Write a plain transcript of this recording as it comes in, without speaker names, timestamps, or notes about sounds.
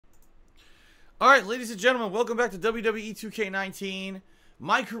Alright, ladies and gentlemen, welcome back to WWE 2K19.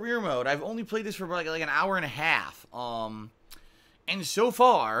 My career mode. I've only played this for like an hour and a half. And so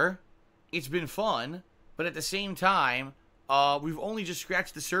far, it's been fun, but at the same time, we've only just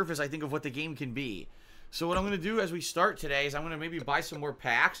scratched the surface, I think, of what the game can be. So what I'm going to do as we start today is I'm going to maybe buy some more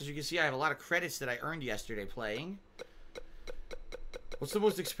packs. As you can see, I have a lot of credits that I earned yesterday playing. What's the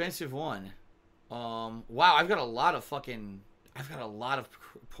most expensive one? Wow, I've got a lot of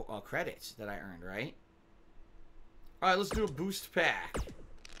credits that I earned, right? Alright, let's do a boost pack.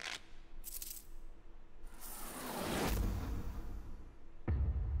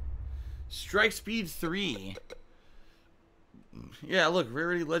 Strike speed 3. Yeah, look,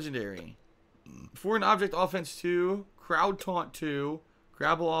 rarity legendary. For an object offense 2, crowd taunt 2,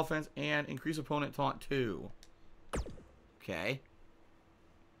 grapple offense, and increase opponent taunt 2. Okay.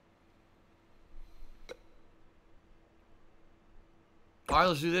 Alright,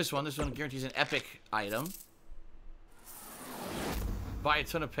 let's do this one. This one guarantees an epic item. Buy a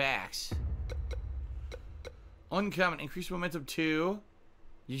ton of packs. Uncommon, increase momentum 2.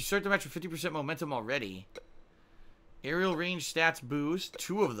 You start the match with 50% momentum already. Aerial range stats boost,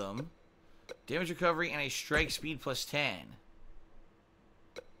 2 of them. Damage recovery and a strike speed plus 10.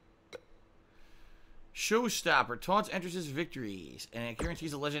 Showstopper, taunts entrances victories, and it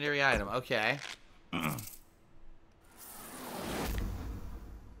guarantees a legendary item. Okay.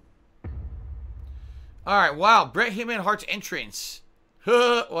 Alright, wow. Bret Hitman Hart's entrance.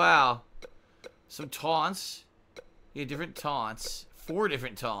 Wow. Some taunts. Yeah, different taunts. 4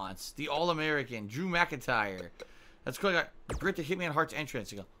 different taunts. The All-American. Drew McIntyre. That's cool. I got Bret the Hitman Hart's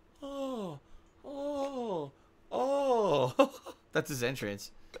entrance. You go, oh, oh, oh. That's his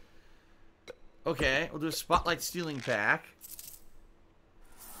entrance. Okay, we'll do a Spotlight Stealing pack.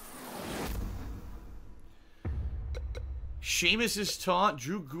 Sheamus's taunt.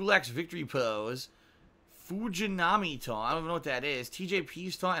 Drew Gulak's victory pose. Fujinami taunt. I don't even know what that is.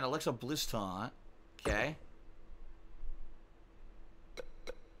 TJP's taunt and Alexa Bliss taunt. Okay.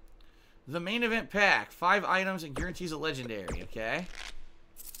 The main event pack. 5 items and guarantees a legendary. Okay.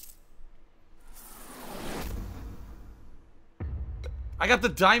 I got the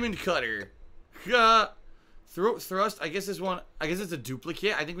Diamond Cutter. Throat Thrust. I guess this one. I guess it's a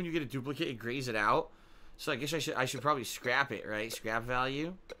duplicate. I think when you get a duplicate, it grays it out. So I guess I should probably scrap it, right? Scrap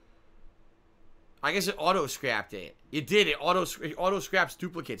value. I guess it auto-scrapped it. It did. It auto-scraps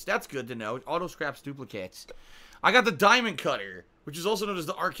duplicates. That's good to know. It auto-scraps duplicates. I got the Diamond Cutter, which is also known as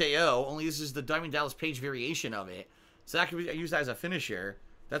the RKO, only this is the Diamond Dallas Page variation of it. So that can be used as a finisher.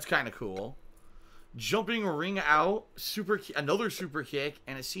 That's kind of cool. Jumping ring out, another super kick,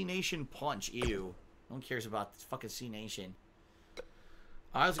 and a C-Nation punch. Ew. No one cares about this fucking C-Nation.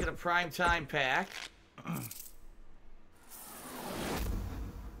 Alright, let's get a prime time pack.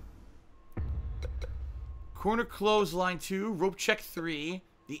 Corner Clothesline 2, Rope Check 3,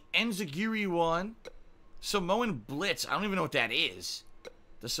 the Enziguri 1, Samoan Blitz, I don't even know what that is.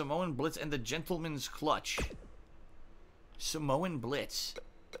 The Samoan Blitz and the Gentleman's Clutch. Samoan Blitz.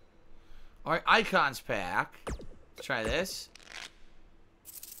 Alright, Icons pack. Let's try this.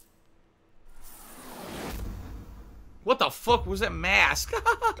 What the fuck was that mask?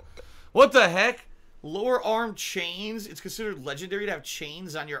 What the heck? Lower arm chains. It's considered legendary to have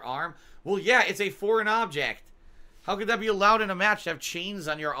chains on your arm. Well, yeah, it's a foreign object. How could that be allowed in a match to have chains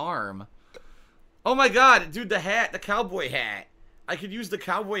on your arm? Oh my god, dude, the hat, the cowboy hat. I could use the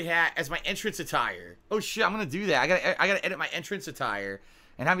cowboy hat as my entrance attire. Oh shit, I'm gonna do that. I gotta edit my entrance attire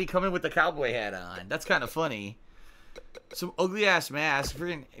and have me come in with the cowboy hat on. That's kind of funny. Some ugly ass mask for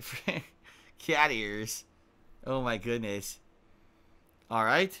cat ears. Oh my goodness. All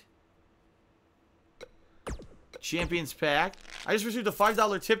right. Champions pack. I just received a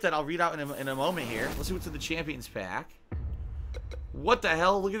 $5 tip that I'll read out in a moment here. Let's see what's in the Champions pack. What the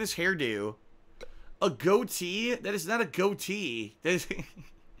hell? Look at this hairdo. A goatee? That is not a goatee. That's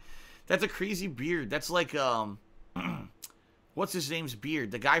a crazy beard. That's like, what's his name's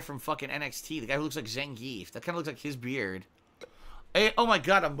beard? The guy from fucking NXT. The guy who looks like Zangief. That kind of looks like his beard. Hey, oh my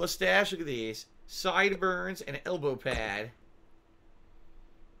god, a mustache. Look at these. Sideburns and an elbow pad.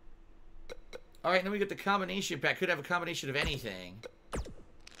 Alright, then we get the combination pack. Could have a combination of anything.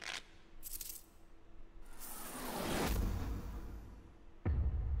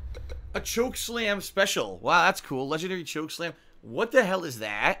 A Choke Slam special. Wow, that's cool. Legendary Choke Slam. What the hell is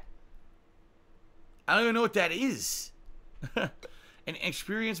that? I don't even know what that is. An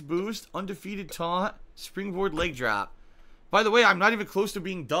experience boost, undefeated taunt, springboard leg drop. By the way, I'm not even close to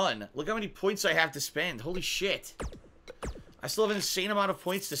being done. Look how many points I have to spend. Holy shit. I still have an insane amount of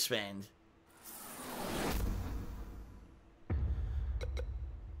points to spend.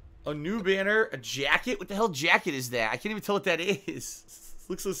 A new banner, a jacket. What the hell jacket is that? I can't even tell what that is.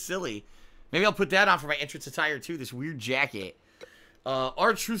 Looks so silly. Maybe I'll put that on for my entrance attire too. This weird jacket.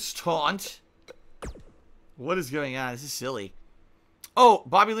 R-Truth's taunt. What is going on? This is silly. Oh,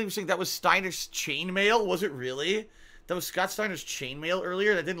 Bobby Lee was saying that was Steiner's chainmail. Was it really? That was Scott Steiner's chainmail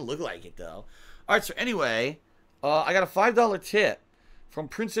earlier? That didn't look like it though. Alright, so anyway, I got a $5 tip from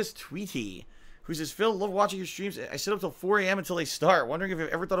Princess Tweety, who says, Phil, love watching your streams. I sit up till 4 a.m. until they start. Wondering if you've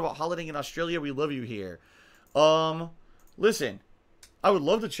ever thought about holidaying in Australia. We love you here. Listen, I would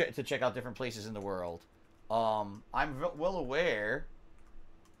love to check out different places in the world. I'm well aware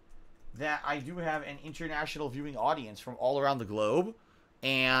that I do have an international viewing audience from all around the globe.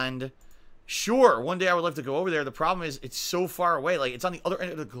 And sure, one day I would love to go over there. The problem is it's so far away. Like, it's on the other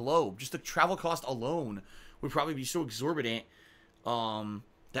end of the globe. Just the travel cost alone would probably be so exorbitant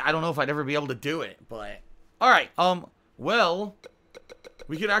that I don't know if I'd ever be able to do it. But, alright, well,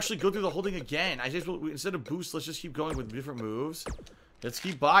 we could actually go through the whole thing again. Instead of boost, let's just keep going with different moves. Let's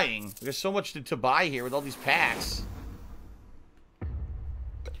keep buying. There's so much to buy here with all these packs.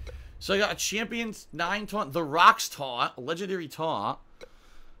 So I got a Champion's 9 taunt, the Rock's taunt, a legendary taunt,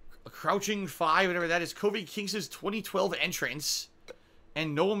 a Crouching 5, whatever that is, Kobe Kings's 2012 entrance,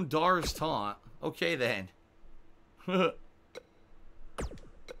 and Noam Dar's taunt. Okay then. Alright,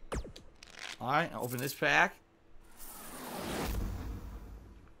 I'll open this pack.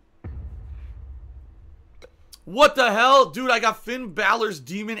 What the hell? Dude, I got Finn Balor's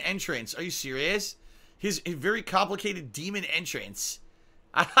demon entrance. Are you serious? His very complicated demon entrance.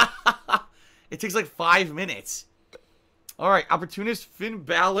 It takes like 5 minutes. Alright, Opportunist, Finn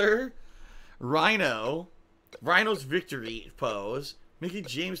Balor, Rhino, Rhino's victory pose, Mickey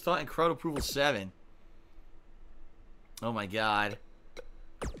James taunt, and crowd approval 7. Oh my god.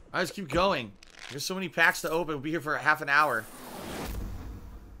 Alright, let's keep going. There's so many packs to open. We'll be here for half an hour.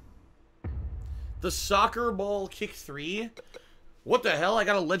 The Soccer Ball Kick 3. What the hell? I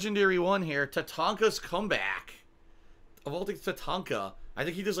got a legendary one here. Tatanka's comeback. Of all things, Tatanka. I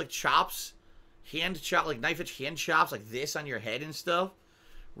think he does like chops. Hand chop, like knife edge hand chops like this on your head and stuff.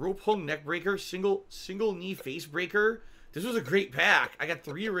 Rope hung neck breaker. Single knee face breaker. This was a great pack. I got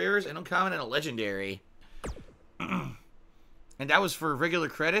 3 rares, an uncommon, and a legendary. And that was for regular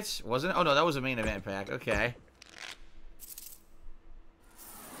credits, wasn't it? Oh no, that was a main event pack. Okay.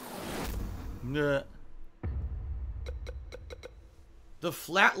 Nah. The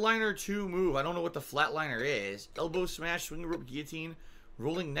Flatliner 2 move. I don't know what the Flatliner is. Elbow smash, swing rope guillotine,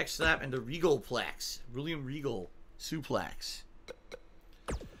 rolling neck slap, and the Regalplex. William Regal suplex.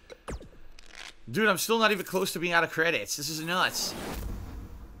 Dude, I'm still not even close to being out of credits. This is nuts.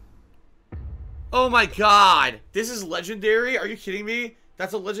 Oh my god. This is legendary? Are you kidding me?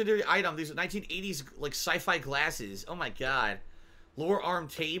 That's a legendary item. These are 1980s like sci-fi glasses. Oh my god. Lower arm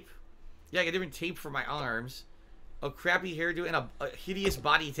tape. Yeah, I got different tape for my arms. A crappy hairdo and a hideous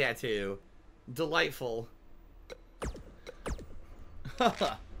body tattoo. Delightful.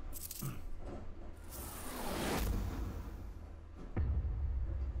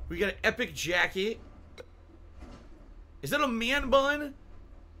 We got an epic jacket. Is that a man bun?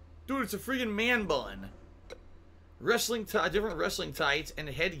 Dude, it's a freaking man bun. Wrestling, different wrestling tights and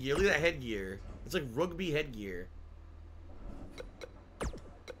headgear. Look at that headgear. It's like rugby headgear.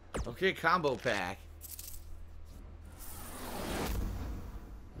 Okay, combo pack.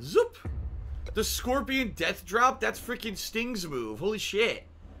 Zoop! The Scorpion Death Drop? That's freaking Sting's move. Holy shit.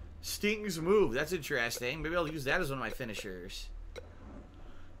 Sting's move. That's interesting. Maybe I'll use that as one of my finishers.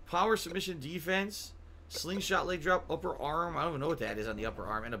 Power Submission Defense. Slingshot Leg Drop. Upper Arm. I don't even know what that is on the upper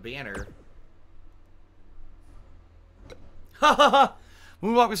arm. And a banner. Ha ha ha!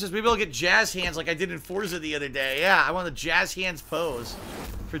 Moonwalker says, maybe I'll get jazz hands like I did in Forza the other day. Yeah, I want the jazz hands pose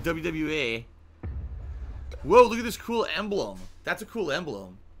for WWE. Whoa, look at this cool emblem. That's a cool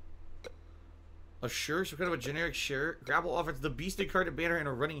emblem. A shirt, some kind of a generic shirt. Grapple offers the Beast Incarnate banner and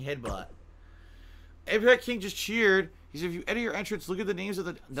a running headbutt. Impact King just cheered. He said, if you edit your entrance, look at the names of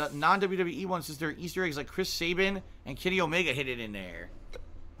the non-WWE ones since they're Easter eggs like Chris Sabin and Kenny Omega hidden in there.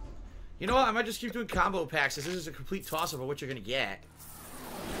 You know what? I might just keep doing combo packs since this is a complete toss-up of what you're going to get.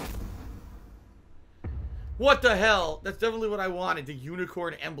 What the hell? That's definitely what I wanted. The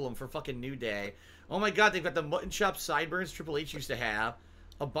unicorn emblem for fucking New Day. Oh my god, they've got the mutton chop sideburns Triple H used to have.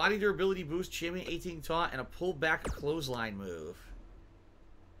 A body durability boost, Champion 18 taunt, and a pull back clothesline move.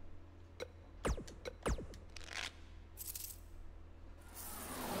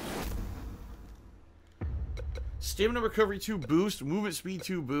 Stamina recovery 2 boost, movement speed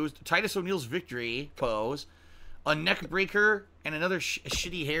 2 boost, Titus O'Neil's victory pose, a neck breaker, and another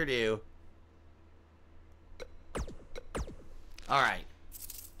shitty hairdo. Alright.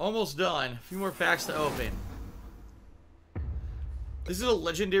 Almost done. A few more packs to open. This is a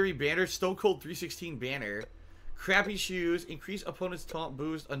legendary banner. Stone Cold 316 banner. Crappy shoes. Increase opponent's taunt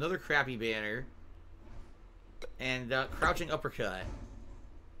boost. Another crappy banner. And crouching uppercut.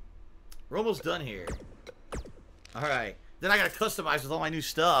 We're almost done here. Alright. Then I gotta customize with all my new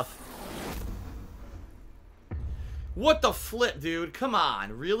stuff. What the flip, dude? Come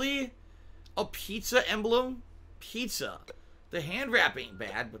on. Really? A pizza emblem? Pizza. The hand wrap ain't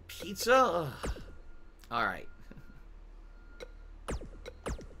bad, but pizza? Alright.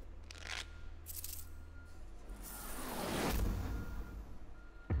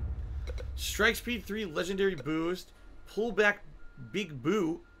 Strike speed 3 legendary boost. Pull back big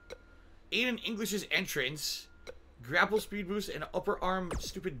boot. Aiden English's entrance. Grapple speed boost and upper arm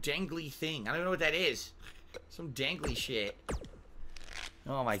stupid dangly thing. I don't know what that is. Some dangly shit.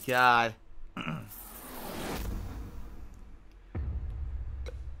 Oh my god.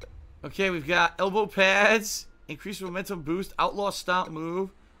 Okay, we've got elbow pads. Increased momentum boost. Outlaw stomp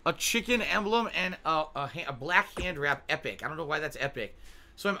move. A chicken emblem and a black hand wrap epic. I don't know why that's epic.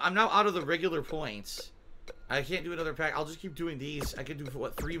 So I'm now out of the regular points. I can't do another pack. I'll just keep doing these. I can do,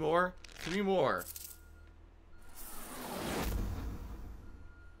 what, 3 more? 3 more.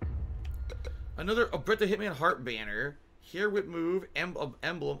 Another Brett the Hitman Heart banner. Hair whip move. Emblem.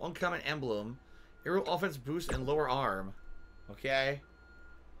 Uncommon emblem. Aerial offense boost and lower arm. Okay.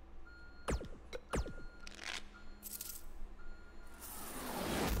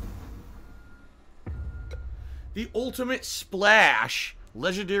 The ultimate splash.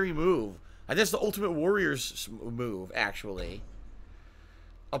 Legendary move. I guess the Ultimate Warrior's move, actually.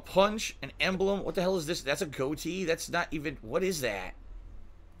 A punch, an emblem. What the hell is this? That's a goatee? That's not even... What is that?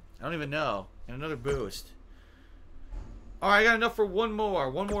 I don't even know. And another boost. Alright, I got enough for one more.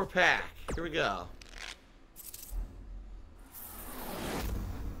 One more pack. Here we go.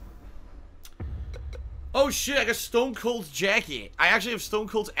 Oh shit, I got Stone Cold's jacket. I actually have Stone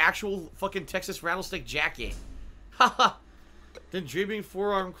Cold's actual fucking Texas Rattlesnake jacket. Haha. Then Dreaming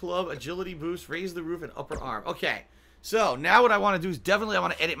Forearm Club, Agility Boost, Raise the Roof, and Upper Arm. Okay. So, now what I want to do is definitely I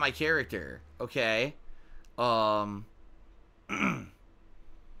want to edit my character. Okay.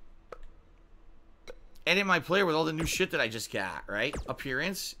 Edit my player with all the new shit that I just got, right?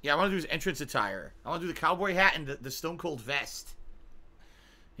 Appearance. Yeah, I want to do his entrance attire. I want to do the cowboy hat and the Stone Cold vest.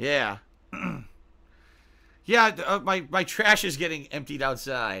 Yeah. Yeah, my trash is getting emptied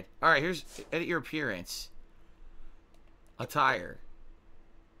outside. Alright, here's... Edit your appearance. Attire.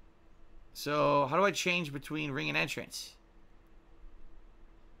 So, how do I change between ring and entrance?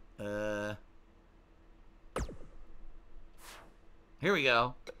 Here we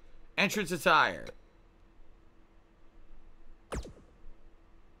go. Entrance attire.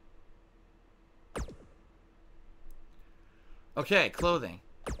 Okay, clothing.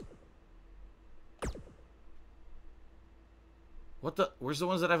 What the... Where's the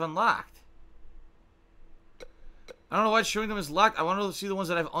ones that I've unlocked? I don't know why it's showing them as locked. I want to see the ones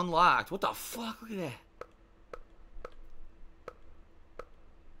that I've unlocked. What the fuck? Look at that.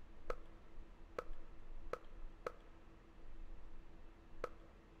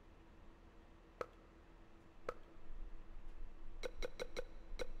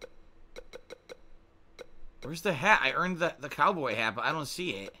 Where's the hat? I earned the cowboy hat, but I don't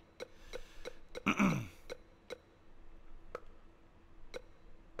see it.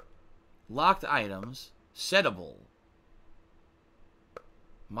 Locked items. Settable.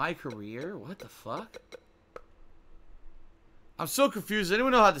 My career? What the fuck? I'm so confused. Does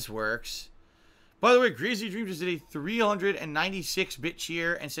anyone know how this works? By the way, Crazy Dream just did a 396-bit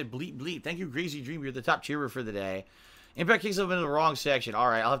cheer and said bleep bleep. Thank you, Crazy Dream. You're the top cheerer for the day. Impact kicks up into the wrong section.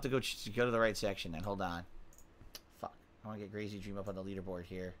 Alright, I'll have to go to the right section then. Hold on. Fuck. I want to get Crazy Dream up on the leaderboard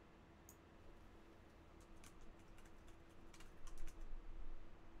here.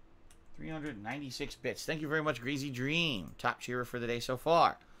 $396 bits. Thank you very much, Crazy Dream. Top cheerer for the day so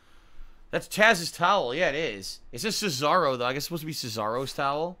far. That's Taz's towel. Yeah, it is. It says Cesaro, though. I guess it's supposed to be Cesaro's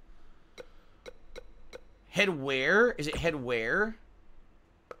towel. Headwear? Is it headwear?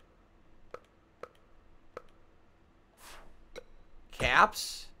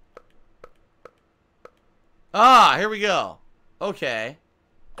 Caps? Ah, here we go. Okay.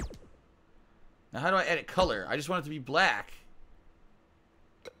 Now, how do I edit color? I just want it to be black.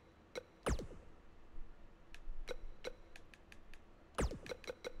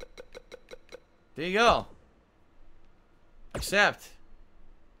 There you go. Accept.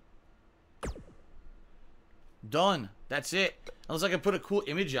 Done. That's it. Unless I can put a cool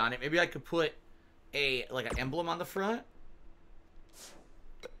image on it. Maybe I could put like an emblem on the front.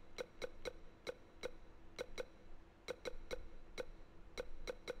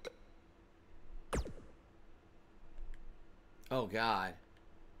 Oh, God.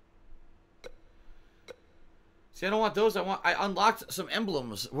 See, I don't want those. I unlocked some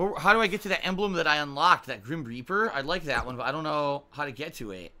emblems. How do I get to that emblem that I unlocked? That Grim Reaper? I'd like that one, but I don't know how to get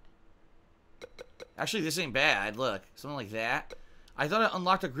to it. Actually, this ain't bad. Look, something like that. I thought I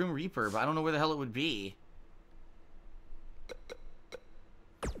unlocked a Grim Reaper, but I don't know where the hell it would be.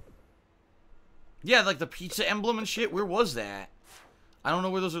 Yeah, like the pizza emblem and shit. Where was that? I don't know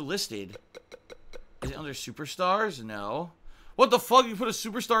where those are listed. Is it under superstars? No. What the fuck? You put a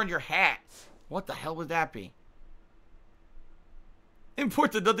superstar in your hat. What the hell would that be?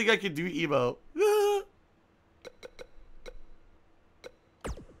 Import the nothing I can do emote.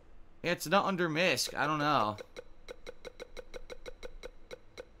 Yeah, it's not under MISC. I don't know.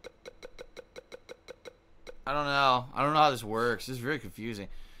 I don't know. I don't know how this works. This is very confusing.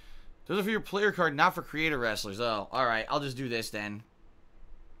 Those are for your player card, not for creator wrestlers. Oh, alright. I'll just do this then.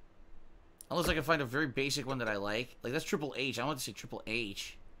 Unless I can find a very basic one that I like. Like, that's Triple H. I want to say Triple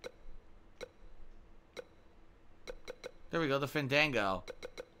H. There we go. The Fandango.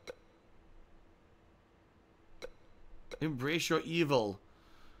 Embrace your evil.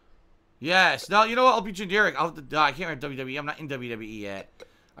 Yes. No, you know what? I'll be generic. I can't write WWE. I'm not in WWE yet.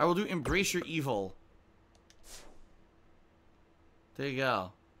 I will do Embrace Your Evil. There you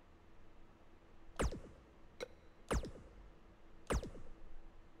go.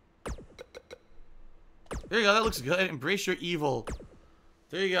 There you go. That looks good. Embrace Your Evil.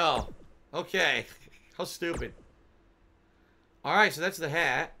 There you go. Okay. How stupid. Alright, so that's the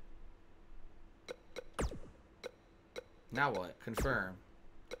hat. Now what? Confirm.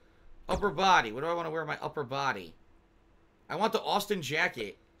 Upper body. What do I want to wear on my upper body? I want the Austin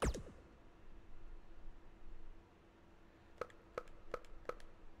jacket.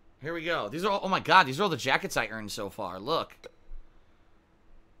 Here we go. These are all, oh my god, these are all the jackets I earned so far. Look.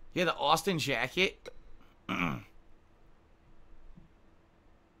 Yeah, the Austin jacket.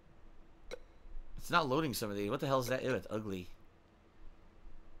 It's not loading some of these. What the hell is that? Ew, it's ugly.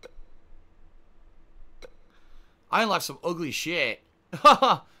 I unlocked some ugly shit.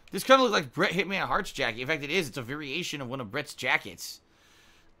 This kind of looks like Bret Hitman Hart's jacket. In fact, it is. It's a variation of one of Bret's jackets.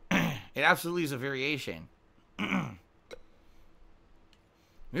 It absolutely is a variation. Maybe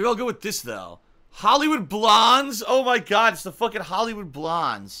I'll go with this, though. Hollywood Blondes? Oh my god, it's the fucking Hollywood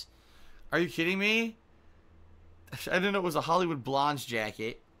Blondes. Are you kidding me? I didn't know it was a Hollywood Blondes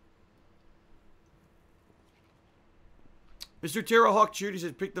jacket. Mr. Terrahawk Cheerty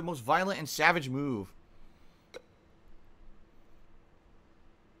says pick the most violent and savage move.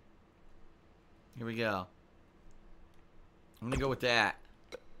 Here we go. I'm gonna go with that.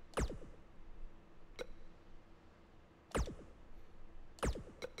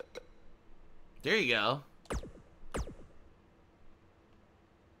 There you go.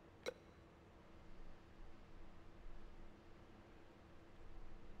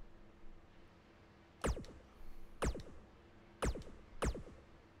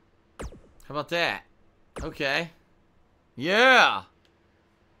 How about that? Okay. Yeah!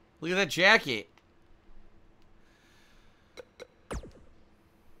 Look at that jacket.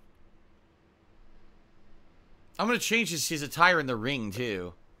 I'm gonna change his attire in the ring,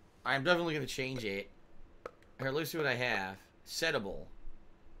 too. I'm definitely gonna change it. Here, let's see what I have. Settable.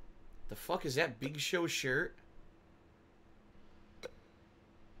 The fuck is that Big Show shirt?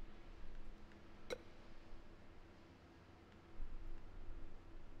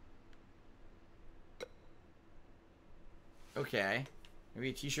 Okay. Maybe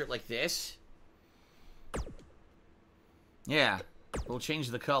a t-shirt like this? Yeah. We'll change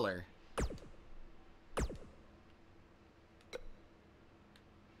the color.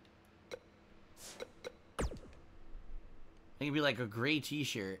 I think it'd be like a gray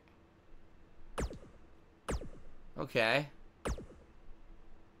t-shirt. Okay.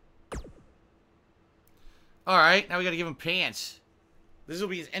 Alright, now we gotta give him pants. This will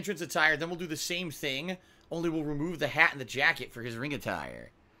be his entrance attire, then we'll do the same thing, only we'll remove the hat and the jacket for his ring attire.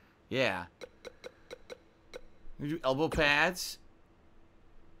 Yeah. We do elbow pads.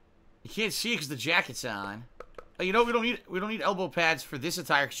 You can't see it because the jacket's on. Oh, you know, we don't need elbow pads for this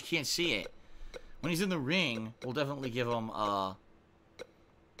attire because you can't see it. When he's in the ring, we'll definitely give him,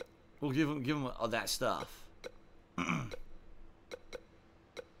 we'll give him that stuff.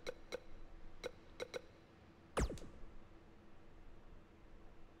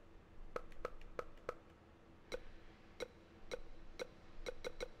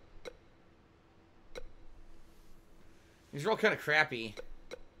 These are all kind of crappy.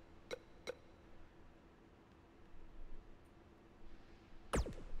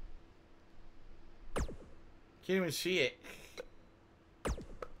 Can't even see it.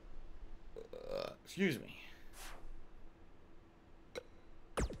 Excuse me.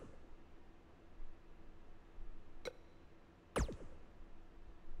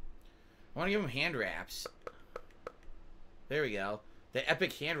 want to give him hand wraps. There we go. The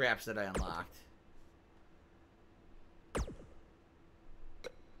epic hand wraps that I unlocked.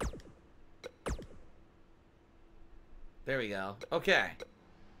 There we go. Okay.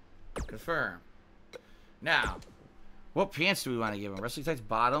 Confirm. Now, what pants do we want to give him? Wrestling tights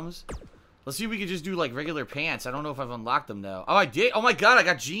bottoms? Let's see if we can just do, like, regular pants. I don't know if I've unlocked them, though. Oh, I did? Oh, my God, I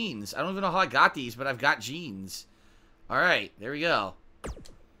got jeans. I don't even know how I got these, but I've got jeans. All right, there we go.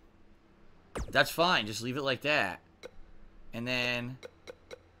 That's fine. Just leave it like that. And then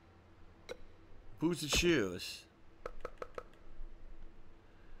boots and shoes.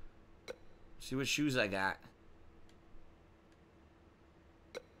 See what shoes I got.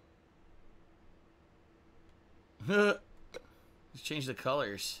 Let's change the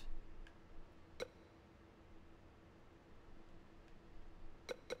colors.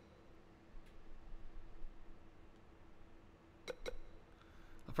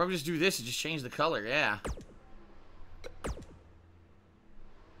 I'll probably just do this and just change the color, yeah.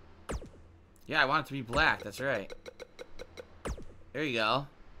 Yeah, I want it to be black, that's right. There you go.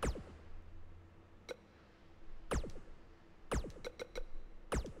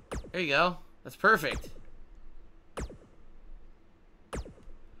 There you go. That's perfect.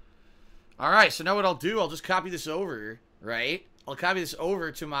 Alright, so now what I'll do, I'll just copy this over, right? I'll copy this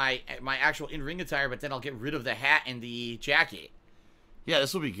over to my actual in-ring attire, but then I'll get rid of the hat and the jacket. Yeah,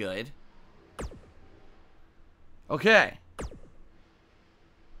 this will be good. Okay.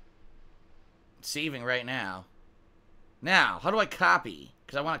 Saving right now. Now, how do I copy?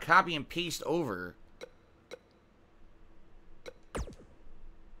 Because I want to copy and paste over.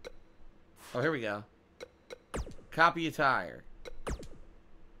 Oh, here we go. Copy attire.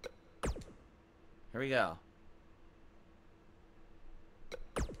 Here we go.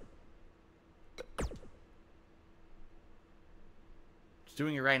 Just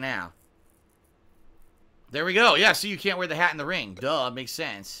doing it right now. There we go. Yeah, so you can't wear the hat in the ring. Duh, makes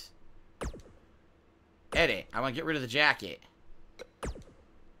sense. Edit. I want to get rid of the jacket.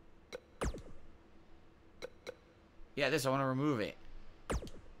 Yeah, this, I want to remove it.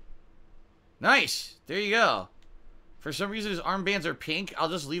 Nice. There you go. For some reason, his armbands are pink. I'll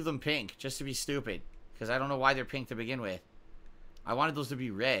just leave them pink, just to be stupid. Because I don't know why they're pink to begin with. I wanted those to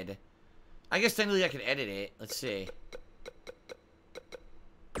be red. I guess technically I could edit it. Let's see.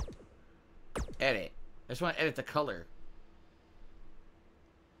 Edit. I just want to edit the color.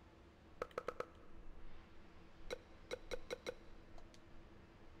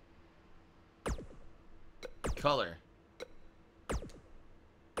 Color.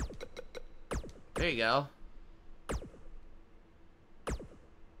 There you go.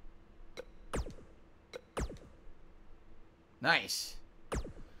 Nice.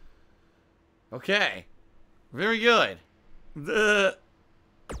 Okay. Very good. It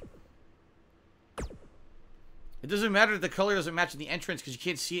doesn't matter that the color doesn't match in the entrance because you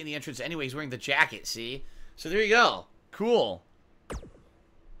can't see it in the entrance anyway. He's wearing the jacket, see? So there you go. Cool.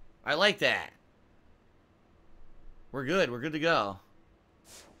 I like that. We're good. We're good to go.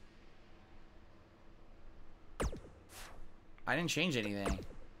 I didn't change anything.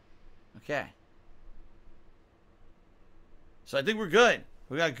 Okay. So I think we're good.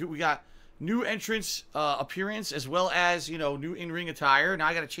 We got new entrance appearance as well as, you know, new in-ring attire. Now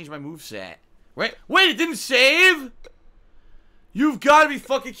I got to change my moveset. Wait, it didn't save? You've got to be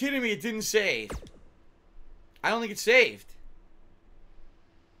fucking kidding me. It didn't save. I don't think it saved.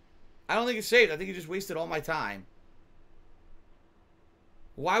 I don't think it saved. I think it just wasted all my time.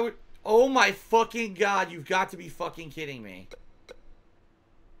 Why would... Oh my fucking god, you've got to be fucking kidding me.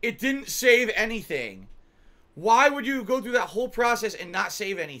 It didn't save anything. Why would you go through that whole process and not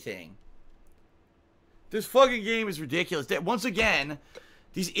save anything? This fucking game is ridiculous. Once again,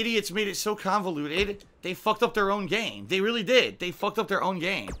 these idiots made it so convoluted, they fucked up their own game. They really did. They fucked up their own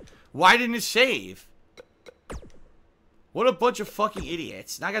game. Why didn't it save? What a bunch of fucking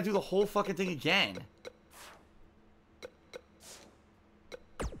idiots. Now I gotta do the whole fucking thing again.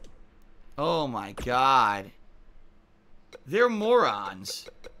 Oh my god. They're morons.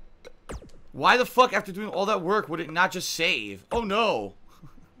 Why the fuck, after doing all that work, would it not just save? Oh no.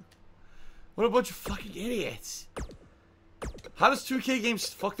 What a bunch of fucking idiots. How does 2K games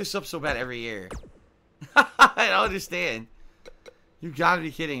fuck this up so bad every year? I don't understand. You gotta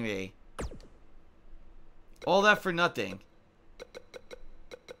be kidding me. All that for nothing.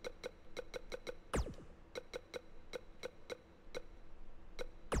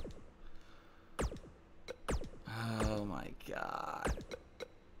 Oh my god.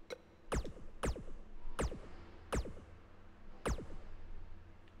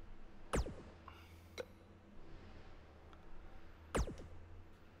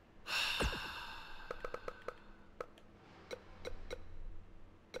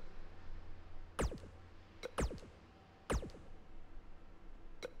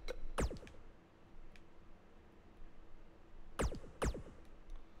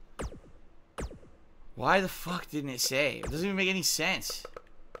 Why the fuck didn't it save? It doesn't even make any sense.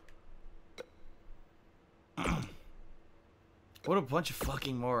 What a bunch of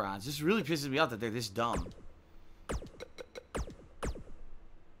fucking morons. This really pisses me off that they're this dumb.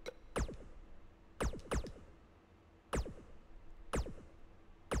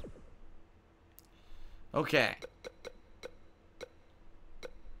 Okay.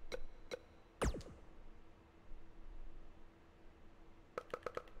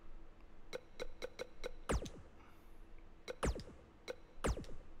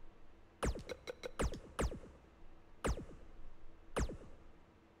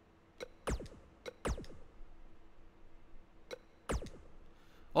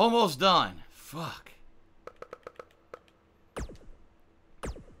 Almost done. Fuck.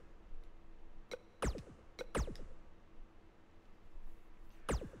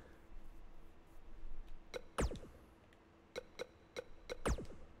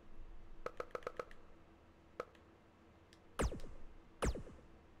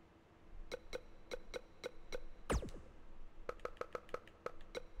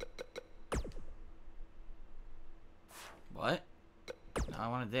 What? No, I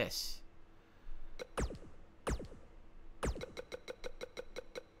wanted this.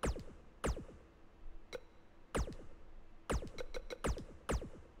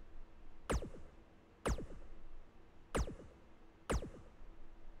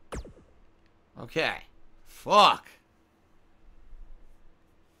 Okay. Fuck.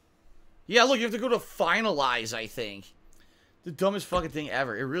 Yeah, look, you have to go to finalize, I think. The dumbest fucking thing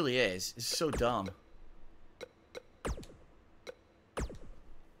ever. It really is. It's so dumb.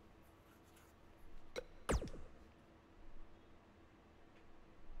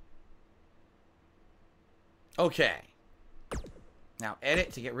 Okay. Now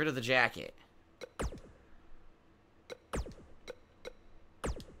edit to get rid of the jacket.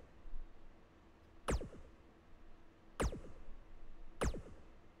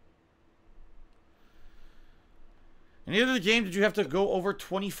 In the other game, did you have to go over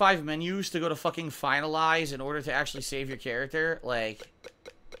 25 menus to go to fucking finalize in order to actually save your character? Like,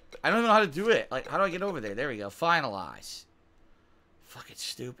 I don't even know how to do it. Like, how do I get over there? There we go. Finalize. Fucking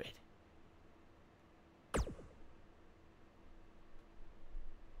stupid.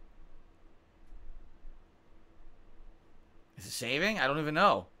 Is it saving? I don't even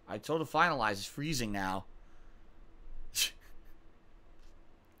know. I told it to finalize. It's freezing now.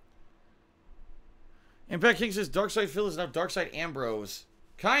 Impact King says Darkside Phil is now Darkside Ambrose.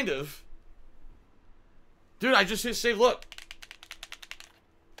 Kind of. Dude, I just hit save. Look.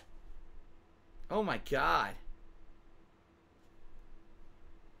 Oh my god.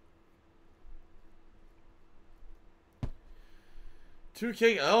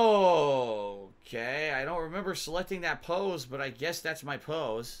 $2K. Oh, okay. I don't remember selecting that pose, but I guess that's my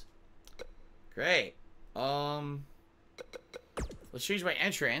pose. Great. Let's change my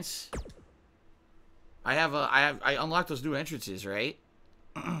entrance. I unlocked those new entrances, right?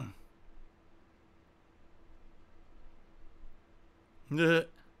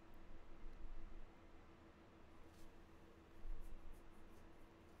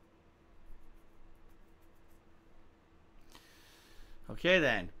 Okay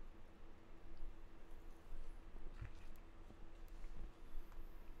then.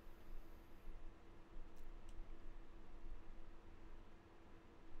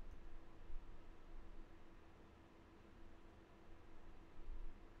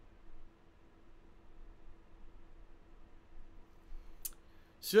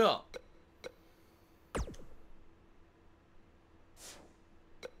 So,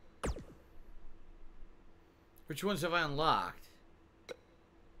 which ones have I unlocked?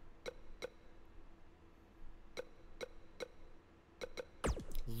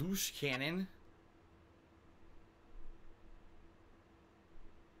 Loose cannon.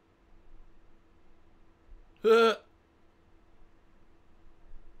 What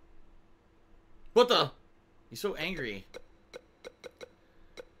the? He's so angry.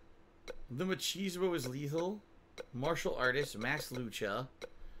 The Machismo is lethal. Martial artist, Max Lucha.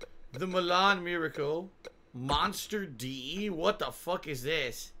 The Milan Miracle. Monster D. What the fuck is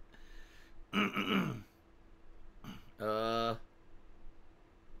this? I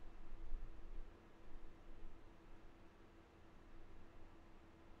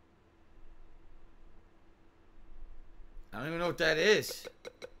don't even know what that is.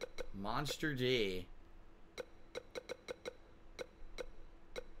 Monster D.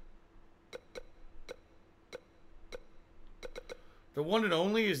 The one and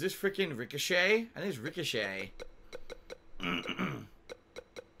only is this freaking Ricochet? I think it's Ricochet.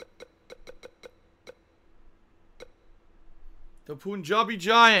 The Punjabi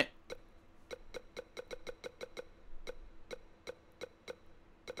Giant.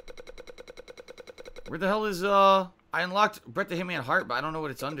 Where the hell is, I unlocked Bret the Hitman Hart, but I don't know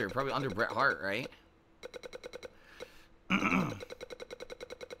what it's under. Probably under Bret Hart, right?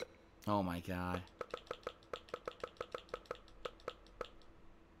 Oh my god.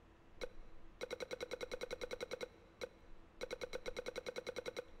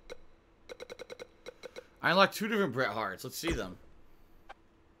 I unlocked 2 different Bret Harts. Let's see them.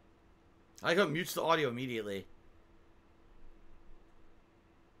 I like how it mutes the audio immediately.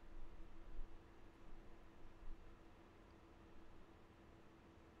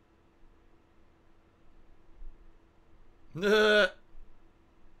 Very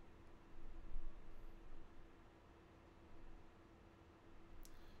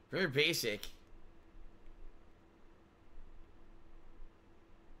basic.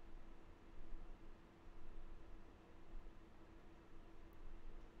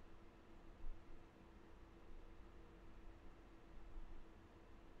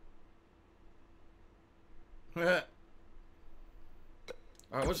 Alright,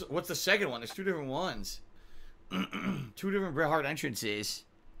 what's the second one? There's 2 different ones. 2 different Bret Hart entrances.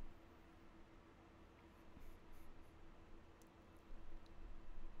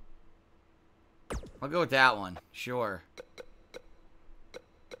 I'll go with that one. Sure.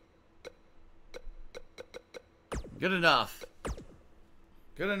 Good enough.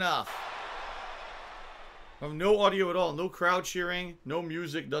 Good enough. No audio at all. No crowd cheering. No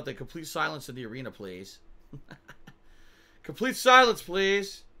music. Nothing. Complete silence in the arena, please. Complete silence,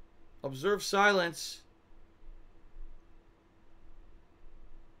 please. Observe silence.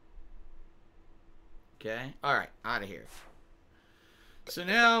 Okay. Alright. Out of here. So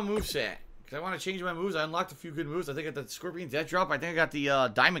now, moveset. Because I want to change my moves. I unlocked a few good moves. I think I got the Scorpion Death Drop. I think I got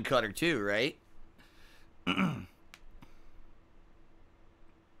the Diamond Cutter too, right?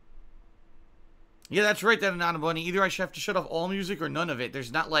 Yeah, that's right, that Anonymous Bunny. Either I should have to shut off all music or none of it.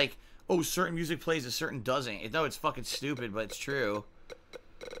 There's not like, oh, certain music plays and certain doesn't. No, it's fucking stupid, but it's true.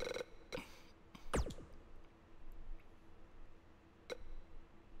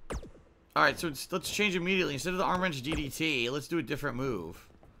 Alright, so let's change immediately. Instead of the Arm Wrench DDT, let's do a different move.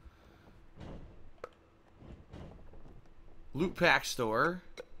 LootPack store.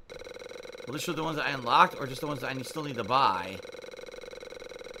 Will this show the ones that I unlocked, or just the ones that I still need to buy?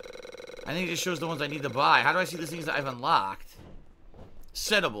 I think it just shows the ones I need to buy. How do I see the things that I've unlocked?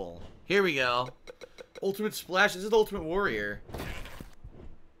 Settable. Here we go. Ultimate Splash. This is the Ultimate Warrior.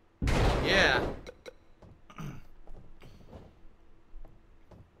 Yeah.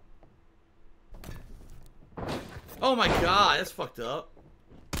 Oh my god, that's fucked up.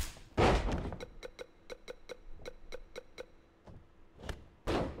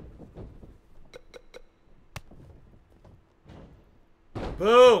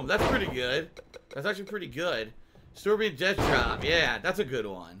 Boom! That's pretty good. That's actually pretty good. Scorpion Death Drop. Yeah, that's a good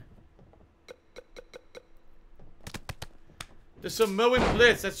one. The Samoan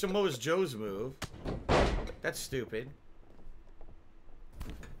Blitz. That's Samoa Joe's move. That's stupid.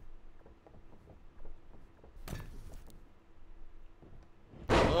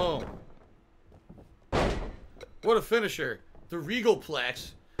 Oh. What a finisher. The Regal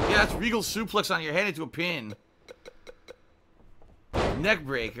Plex. Yeah, that's Regal Suplex on your head into a pin. Neck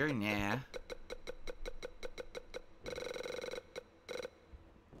breaker, nah.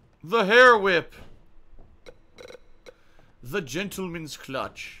 The hair whip. The gentleman's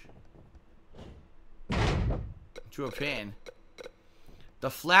clutch. To a pin. The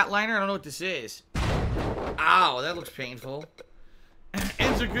flatliner, I don't know what this is. Ow, that looks painful.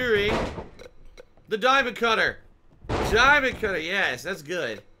 Enziguri. The diamond cutter. Diamond cutter, yes, that's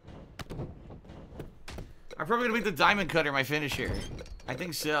good. I'm probably gonna make the diamond cutter my finisher. I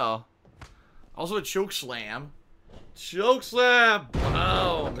think so. Also a choke slam. Choke slam!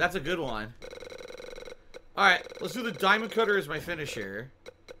 Oh, that's a good one. Alright, let's do the diamond cutter as my finisher.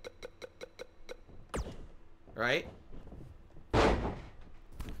 Right?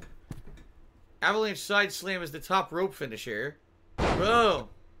 Avalanche side slam is the top rope finisher. Boom!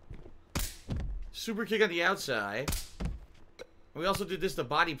 Super kick on the outside. We also did this, the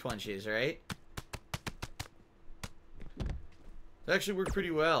body punches, right? That actually worked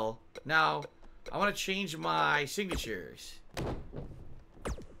pretty well. Now, I want to change my signatures.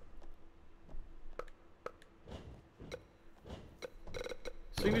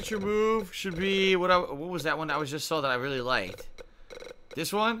 Signature move should be what was that one I just saw that I really liked?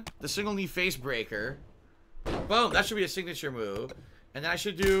 This one, the single knee face breaker. Boom, that should be a signature move. And then I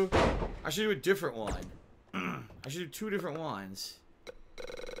should do a different one. I should do 2 different ones.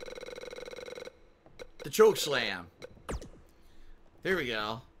 The choke slam. There we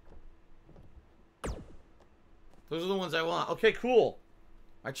go. Those are the ones I want. Okay, cool.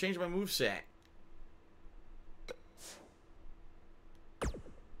 I changed my moveset.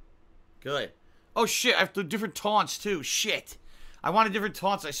 Good. Oh, shit. I have to do different taunts, too. Shit. I wanted different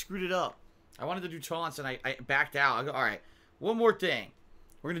taunts. I screwed it up. I wanted to do taunts, and I backed out. I go, all right. One more thing.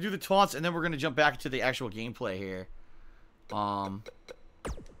 We're going to do the taunts, and then we're going to jump back into the actual gameplay here. Let's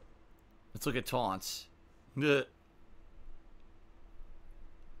look at taunts. All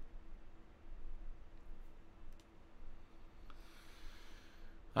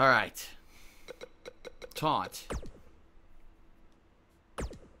right. Taunt.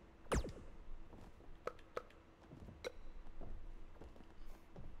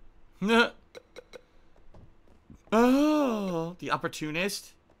 Oh, the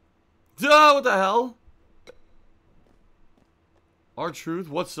opportunist. Duh, what the hell? R-Truth,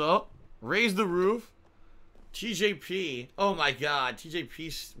 what's up? Raise the roof. TJP. Oh my god,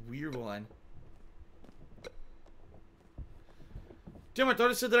 TJP's weird one. Damn, I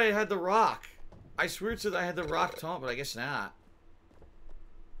thought it said that I had the rock. I swear it said I had the rock taunt, but I guess not.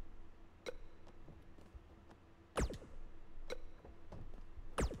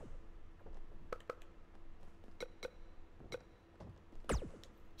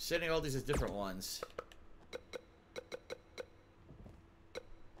 Setting all these as different ones.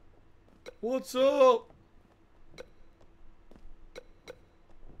 What's up?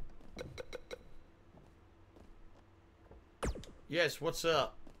 Yes, what's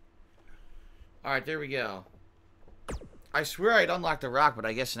up? Alright, there we go. I swear I'd unlocked the rock, but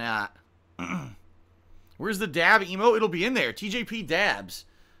I guess not. Where's the dab emote? It'll be in there. TJP dabs.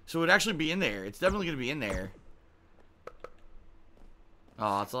 So it'd actually be in there. It's definitely going to be in there.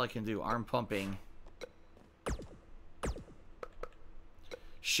 Oh, that's all I can do. Arm pumping.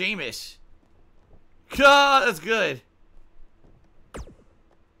 Seamus. God, that's good.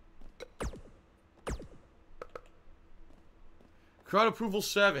 Crowd approval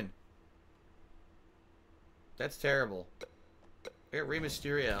 7. That's terrible. I got Rey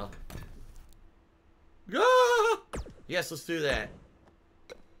Mysterio. Ah! Yes, let's do that.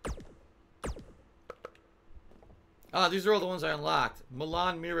 Ah, these are all the ones I unlocked.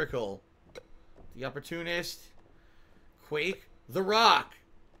 Milan Miracle. The Opportunist. Quake. The Rock.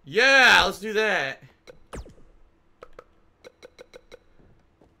 Yeah, let's do that.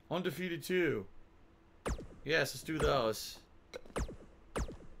 Undefeated 2. Yes, let's do those.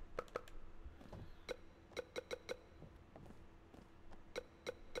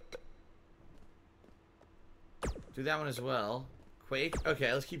 Do that one as well. Quake.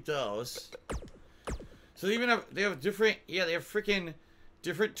 Okay, let's keep those. So they have different, yeah, they have freaking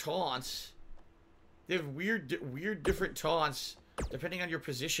different taunts. They have weird different taunts depending on your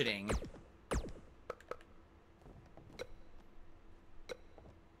positioning.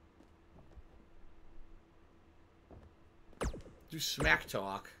 Do smack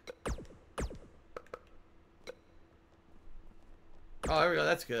talk. Oh, there we go.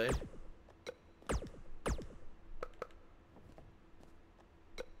 That's good.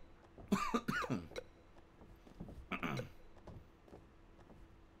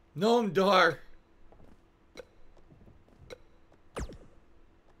 Gnome Dar.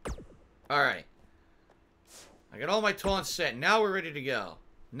 Alright. I got all my taunts set. Now we're ready to go.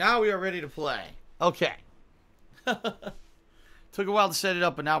 Now we are ready to play. Okay. Took a while to set it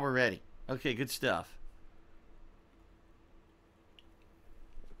up, but now we're ready. Okay, good stuff.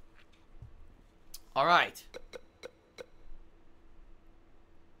 Alright.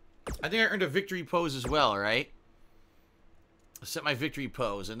 I think I earned a victory pose as well, right? I'll set my victory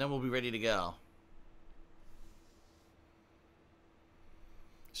pose, and then we'll be ready to go.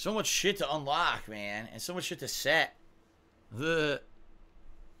 So much shit to unlock, man. And so much shit to set. Drew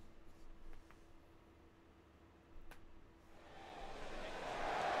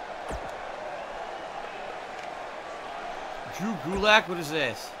Gulak? What is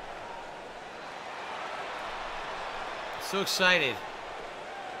this? So excited.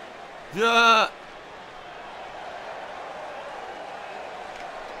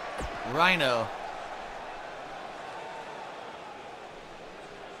 Rhino.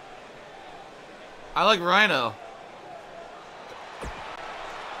 I like Rhino.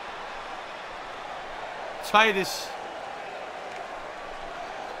 Titus.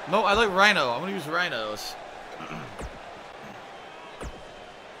 No, I like Rhino. I'm gonna use Rhinos.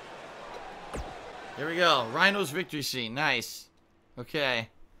 There we go. Rhino's victory scene. Nice. Okay.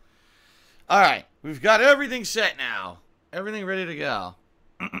 Alright. We've got everything set now. Everything ready to go.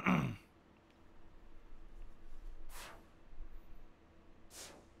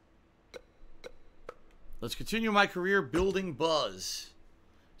 Let's continue my career building buzz.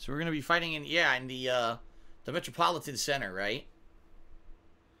 So we're gonna be fighting in the Metropolitan Center, right?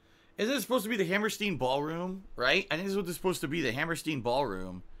 Isn't it supposed to be the Hammerstein Ballroom, right? I think this is what this is supposed to be, the Hammerstein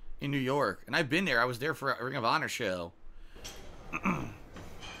Ballroom in New York. And I've been there. I was there for a Ring of Honor show.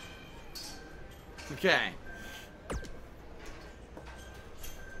 Okay.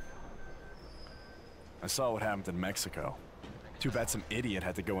 I saw what happened in Mexico. Too bad some idiot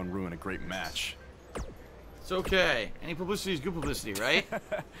had to go and ruin a great match. It's okay. Any publicity is good publicity, right?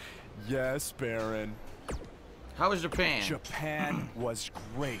 Yes, Baron. How was Japan? Japan was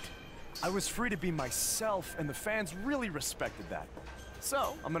great. I was free to be myself, and the fans really respected that.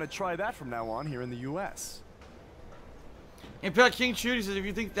 So, I'm gonna try that from now on here in the US. Impact King Chudy says, if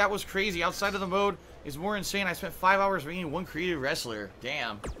you think that was crazy, outside of the mode is more insane. I spent 5 hours ringing one creative wrestler.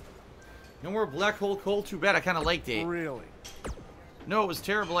 Damn. No more Black Hole Cole. Too bad. I kind of liked it. Really? No, it was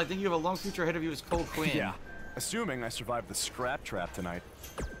terrible. I think you have a long future ahead of you as Cole Quinn. Yeah. Assuming I survived the scrap trap tonight.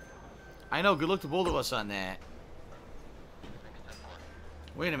 I know. Good luck to both of us on that.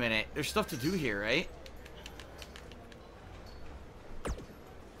 Wait a minute. There's stuff to do here, right?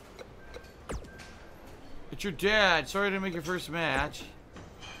 It's your dad. Sorry I didn't make your first match.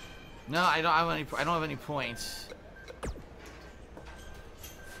 No, I don't have any points.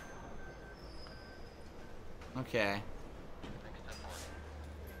 Okay.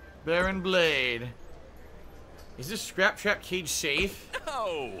 Baron Blade. Is this Scrap Trap cage safe?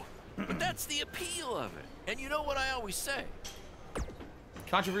 No! But that's the appeal of it. And you know what I always say?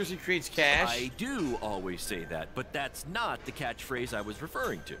 Controversy creates cash. I do always say that, but that's not the catchphrase I was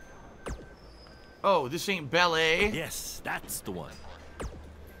referring to. Oh, this ain't ballet? Yes, that's the one.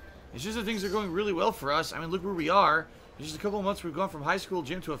 It's just that things are going really well for us. I mean, look where we are. In just a couple of months, we've gone from high school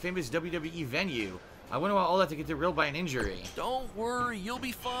gym to a famous WWE venue. I wouldn't want all that to get derailed by an injury. Don't worry, you'll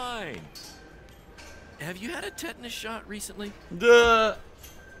be fine. Have you had a tetanus shot recently? Duh.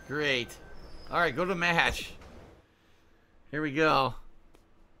 Great. Alright, go to the match. Here we go.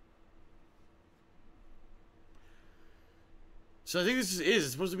 So I think this is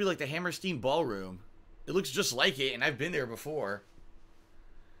it's supposed to be like the Hammerstein Ballroom. It looks just like it, and I've been there before.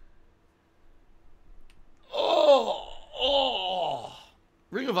 Oh!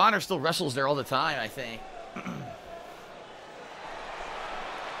 Ring of Honor still wrestles there all the time, I think.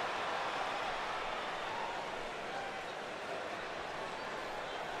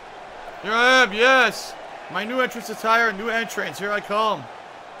 Here I am, yes! My new entrance attire, new entrance, here I come.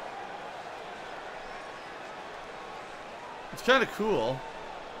 It's kind of cool.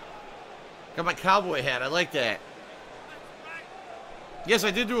 Got my cowboy hat, I like that. Yes,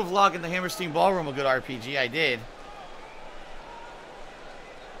 I did do a vlog in the Hammerstein Ballroom, a good RPG, I did.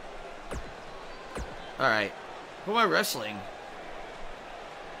 Alright. Who am I wrestling?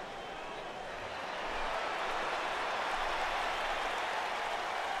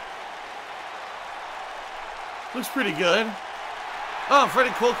 Looks pretty good. Oh, Freddie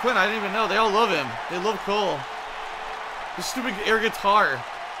Cole Quinn, I didn't even know. They all love him. They love Cole. The stupid air guitar.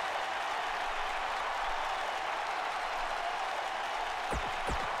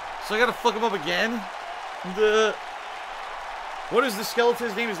 So I gotta fuck him up again? What is the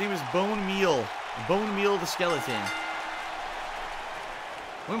skeleton's name? His name is Bone Meal. Bone Meal the skeleton.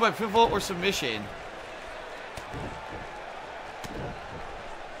 Win by pinfall or submission.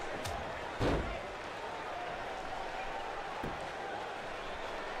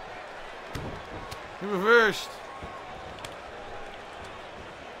 He reversed.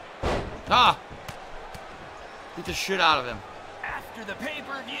 Ah! Beat the shit out of him. After the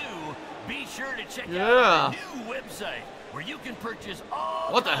pay-per-view, be sure to check out our new website where you can purchase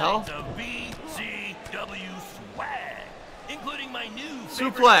all kinds of BCW swag, including my new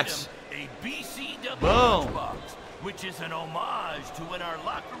suplex, item, a BCW boom box, which is an homage to when our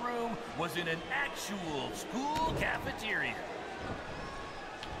locker room was in an actual school cafeteria.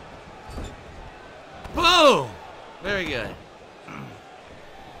 Boom! Very good.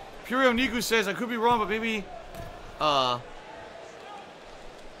 Purio Niku says, I could be wrong, but maybe, I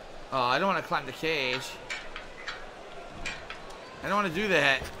don't want to climb the cage. I don't want to do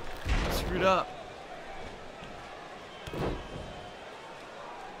that. I screwed up.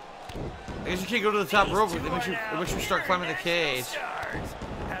 I guess you can't go to the top rope. It makes you start climbing the cage.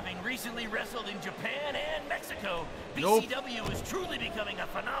 Having recently wrestled in Japan and Mexico, BCW is truly becoming a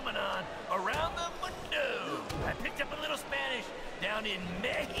phenomenon around the mundo. I picked up a little Spanish down in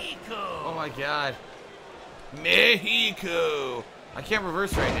Mexico. Oh my god. Mexico. I can't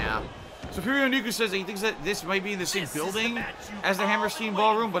reverse right now. Superior Niku says that he thinks that this might be in the same building as the Hammerstein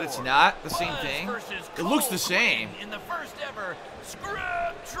Ballroom, but it's not the same thing. It looks the same. In the first ever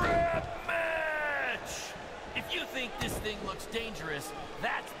Scrap Trap match. If you think this thing looks dangerous,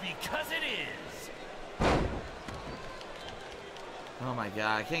 that's because it is. Oh my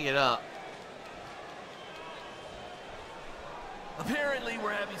god, I can't get up. Apparently,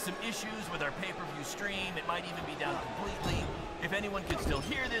 we're having some issues with our pay-per-view stream. It might even be down completely. If anyone can still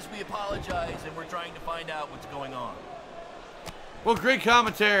hear this, we apologize, and we're trying to find out what's going on. Well, great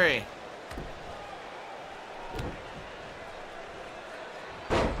commentary.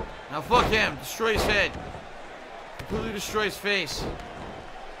 Now fuck him. Destroy his head. Completely destroy his face.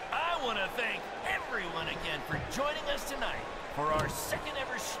 I want to thank everyone again for joining us tonight for our second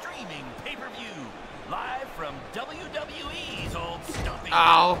ever streaming pay-per-view, live from WWE's old stomping.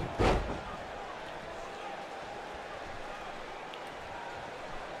 Ow.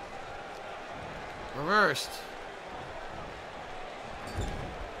 Reversed.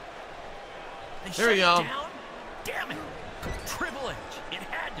 There we go. Down? Damn it! Triple H. It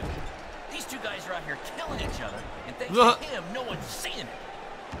had to be. These two guys are out here killing each other, and thanks to him, no one's seeing it.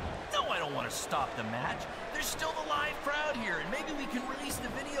 No, I don't want to stop the match. There's still the live crowd here, and maybe we can release the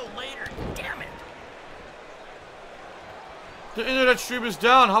video later. Damn it! The internet stream is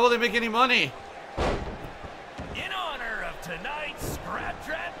down. How will they make any money? In honor of tonight's Scrap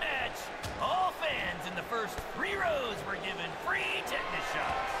Trap match, all fans in the first 3 rows were given free tetanus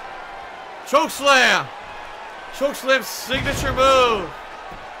shots. Chokeslam! Chokeslam's signature move.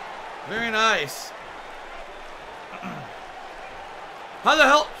 Very nice. How the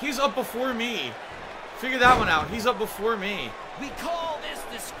hell? He's up before me. Figure that one out. He's up before me. We call this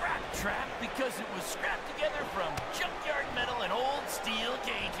the Scrap Trap because it was scrapped together from junkyard metal and old steel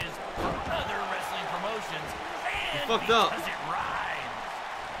cages from other wrestling promotions. And fucked because up. it rhymes.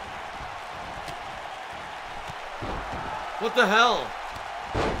 What the hell?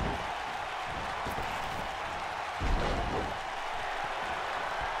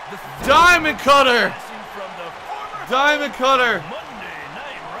 Diamond Cutter! Diamond Cutter! Monday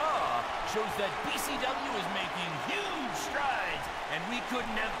Night Raw shows that BCW is making huge strides, and we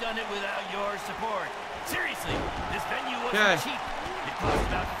couldn't have done it without your support. Seriously, this venue wasn't cheap. It cost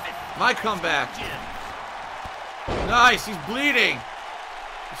about $50. My comeback. Nice, he's bleeding.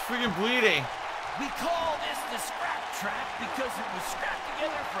 He's freaking bleeding. We call this the Scrap Trap because it was scrapped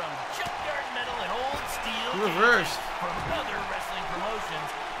together from junkyard metal and old steel Reversed. from other wrestling promotions.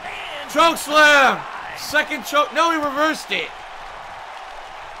 Choke slam! Second choke. No, he reversed it.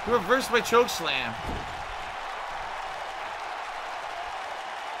 He reversed my choke slam.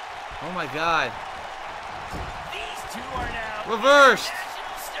 Oh my god. These two are now reversed.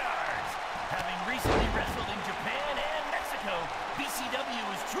 National stars. Having recently wrestled in Japan and Mexico, BCW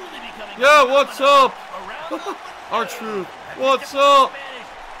is truly becoming. Yo, what's up? Our truth. What's up?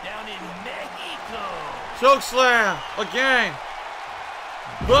 Down in Mexico. Choke slam again.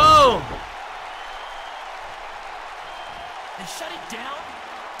 Boom! They shut it down?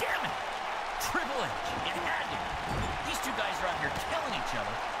 Damn it! Triple H. It had to be. These two guys are out here killing each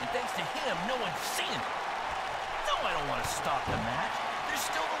other, and thanks to him, no one's seeing it. No, I don't want to stop the match. There's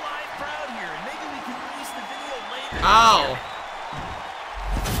still the live crowd here, and maybe we can release the video later. Ow!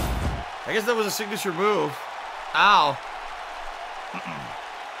 I guess that was a signature move. Ow.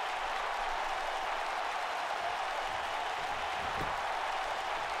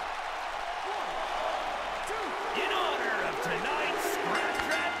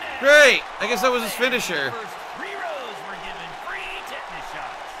 Great! I guess that was his finisher. First 3 rows were given free tetanus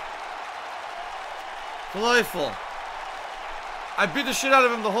shots. Delightful. I beat the shit out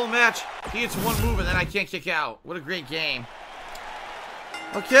of him the whole match. He hits one move and then I can't kick out. What a great game.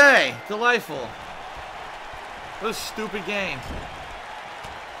 Okay, delightful. What a stupid game.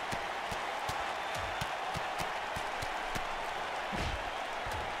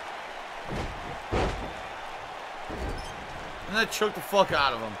 And then choked the fuck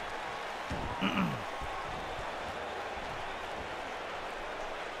out of him.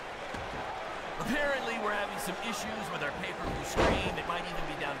 Apparently, we're having some issues with our pay-per-view stream. It might even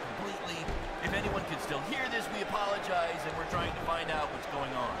be down completely. If anyone can still hear this, we apologize, and we're trying to find out what's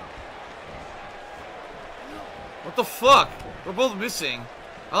going on. What the fuck? We're both missing.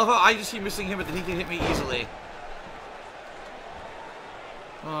 I love how I just keep missing him, but then he can hit me easily.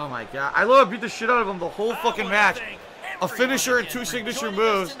 Oh my god. I love how I beat the shit out of him the whole fucking match. A finisher and 2 signature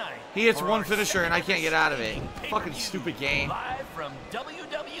moves. He hits one finisher and I can't get out of it. Fucking stupid game. Live from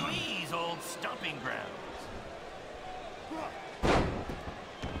WWE's old stomping grounds.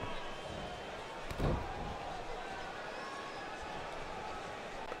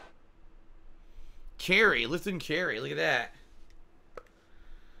 Carry, lift and carry. Look at that.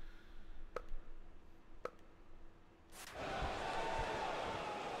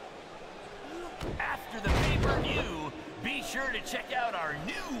 After the pay-per-view, be sure to check out our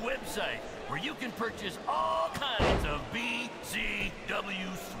new website where you can purchase all kinds of BCW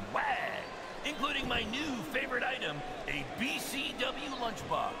swag. including my new favorite item, a BCW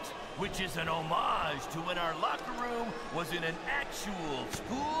lunchbox, which is an homage to when our locker room was in an actual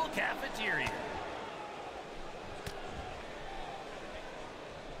school cafeteria.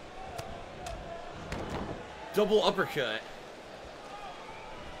 Double uppercut.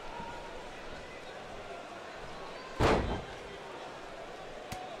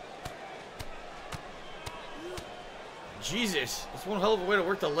 Jesus, that's one hell of a way to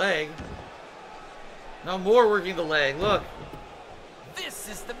work the leg. Now more working the leg, look. This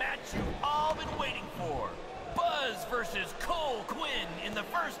is the match you've all been waiting for. Buzz versus Cole Quinn in the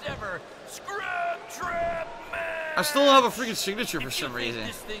first ever Scrub Trap match. I still don't have a freaking signature for some reason. If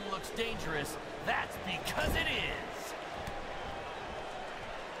this thing looks dangerous, that's because it is.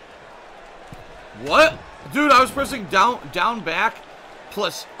 What? Dude, I was pressing down back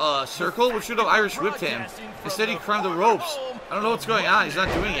plus circle, which should have Irish whipped him. Instead he climbed the ropes. I don't know what's going on. He's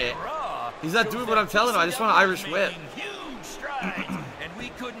not doing it. He's not doing what I'm telling him. I just want to Irish whip. Huge strides, and we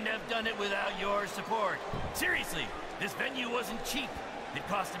couldn't have done it without your support. Seriously, this venue wasn't cheap. It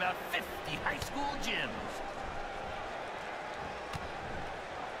cost about 50 high school gyms.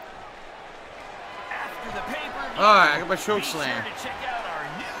 After the pay-per-view, all right, I got my choke slam. Be sure to check out our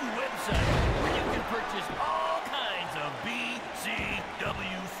new website where you can purchase all kinds of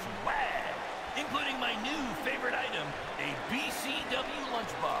BCW swag, including my new favorite item, a BCW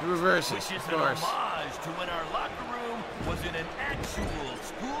lunchbox, Reverses, which is of an course. homage to when our locker room was in an actual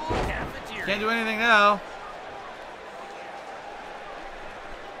school cafeteria. Can't do anything now.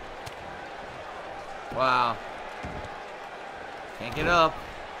 Wow. Can't get up.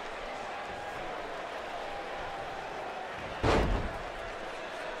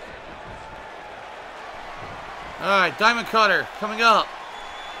 All right, Diamond Cutter coming up.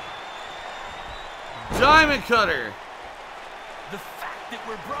 Diamond Cutter. The fact that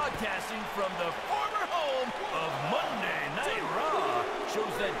we're broadcasting from the former home of Monday Night Raw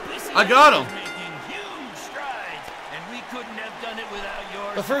shows that BCW I got him. is making huge strides, and we couldn't have done it without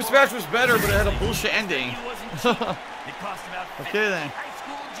your The first support. match was better, but it had a bullshit This ending. venue wasn't cheap. It cost about 50 Okay, then. high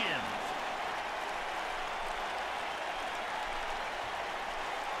school gyms.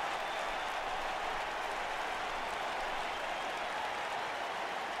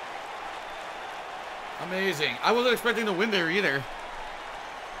 Amazing. I wasn't expecting to win there either.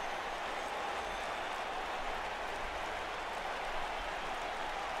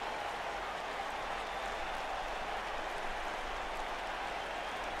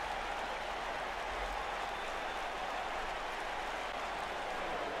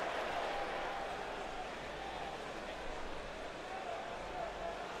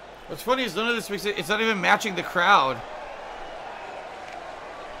 What's funny is none of this makes it, it's not even matching the crowd.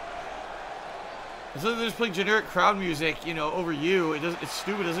 It's like they're just playing generic crowd music, you know, over you. It's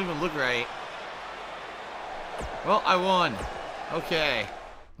stupid, it doesn't even look right. Well, I won. Okay.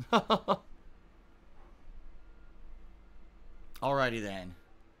 Alrighty then.